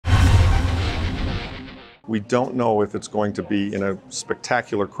We don't know if it's going to be in a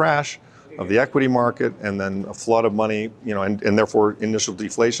spectacular crash of the equity market and then a flood of money, and therefore initial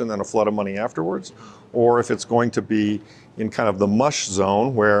deflation, then a flood of money afterwards, or if it's going to be in kind of the mush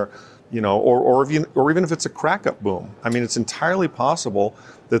zone where, or even if it's a crack-up boom. I mean, it's entirely possible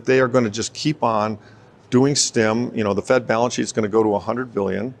that they are going to just keep on doing stim. The Fed balance sheet is going to go to 100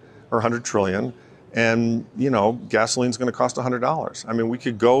 billion or 100 trillion, and gasoline's going to cost $100. I mean, we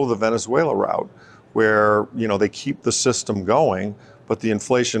could go the Venezuela route where they keep the system going, but the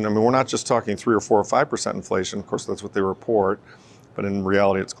inflation, I mean, we're not just talking 3 or 4 or 5% inflation. Of course, that's what they report, but in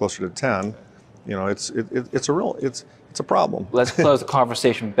reality, it's closer to 10. It's a problem. Let's close the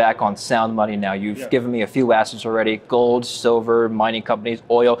conversation back on sound money now. You've given me a few assets already: gold, silver, mining companies,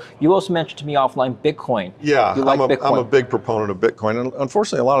 oil. You also mentioned to me offline Bitcoin. Yeah, you like Bitcoin. I'm a big proponent of Bitcoin, and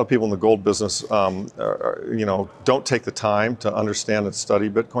unfortunately, a lot of people in the gold business, don't take the time to understand and study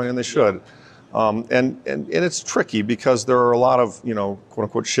Bitcoin, and they should. And it's tricky because there are a lot of, quote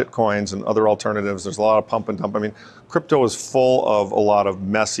unquote shit coins and other alternatives. There's a lot of pump and dump. I mean, crypto is full of a lot of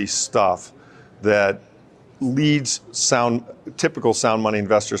messy stuff that leads typical sound money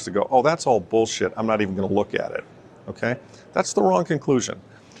investors to go, oh, that's all bullshit. I'm not even going to look at it. Okay? That's the wrong conclusion.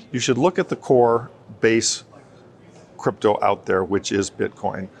 You should look at the core base crypto out there, which is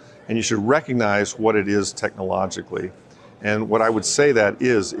Bitcoin, and you should recognize what it is technologically. And what I would say that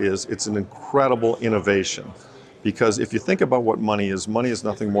is it's an incredible innovation, because if you think about what money is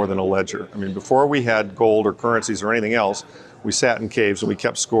nothing more than a ledger. I mean, before we had gold or currencies or anything else, we sat in caves and we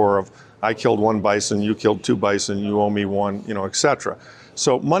kept score of, I killed 1 bison, you killed 2 bison, you owe me 1, et cetera.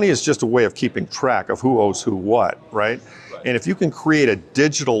 So money is just a way of keeping track of who owes who what, right? And if you can create a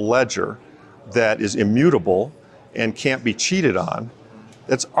digital ledger that is immutable and can't be cheated on,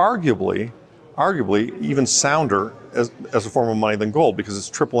 that's arguably even sounder as a form of money than gold, because it's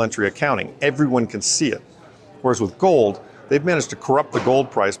triple entry accounting. Everyone can see it. Whereas with gold, they've managed to corrupt the gold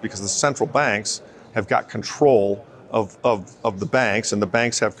price because the central banks have got control of the banks, and the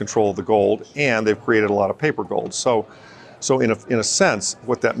banks have control of the gold, and they've created a lot of paper gold. So in a sense,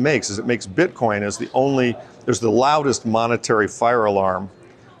 what that makes is it makes Bitcoin as there's the loudest monetary fire alarm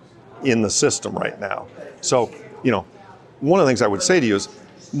in the system right now. So, one of the things I would say to you is,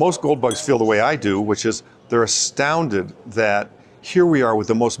 most gold bugs feel the way I do, which is they're astounded that here we are with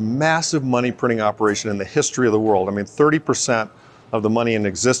the most massive money printing operation in the history of the world. I mean, 30% of the money in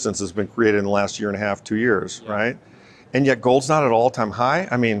existence has been created in the last year and a half, 2 years, right? And yet gold's not at all-time high.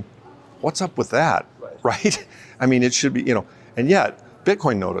 I mean, what's up with that, right? I mean, it should be, and yet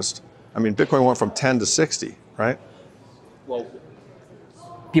Bitcoin noticed. I mean, Bitcoin went from 10 to 60, right? Well,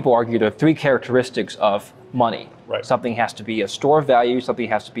 people argue there are 3 characteristics of money. Right. Something has to be a store of value, something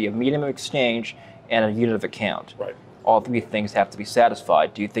has to be a medium of exchange, and a unit of account. Right. All 3 things have to be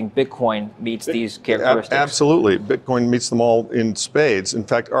satisfied. Do you think Bitcoin meets these characteristics? Absolutely. Bitcoin meets them all in spades. In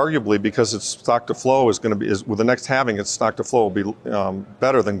fact, arguably, because its stock to flow is with the next halving, its stock to flow will be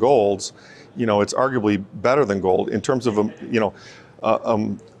better than gold's. It's arguably better than gold in terms of,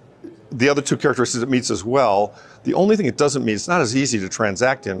 the other 2 characteristics it meets as well. The only thing it doesn't meet, it's not as easy to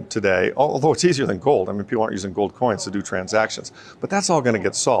transact in today, although it's easier than gold. I mean, people aren't using gold coins to do transactions, but that's all going to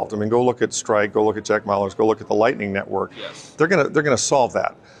get solved. I mean, go look at Strike, go look at Jack Mallers, go look at the Lightning Network. Yes. They're going to solve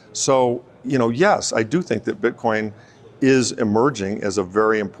that. So, yes, I do think that Bitcoin is emerging as a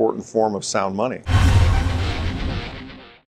very important form of sound money.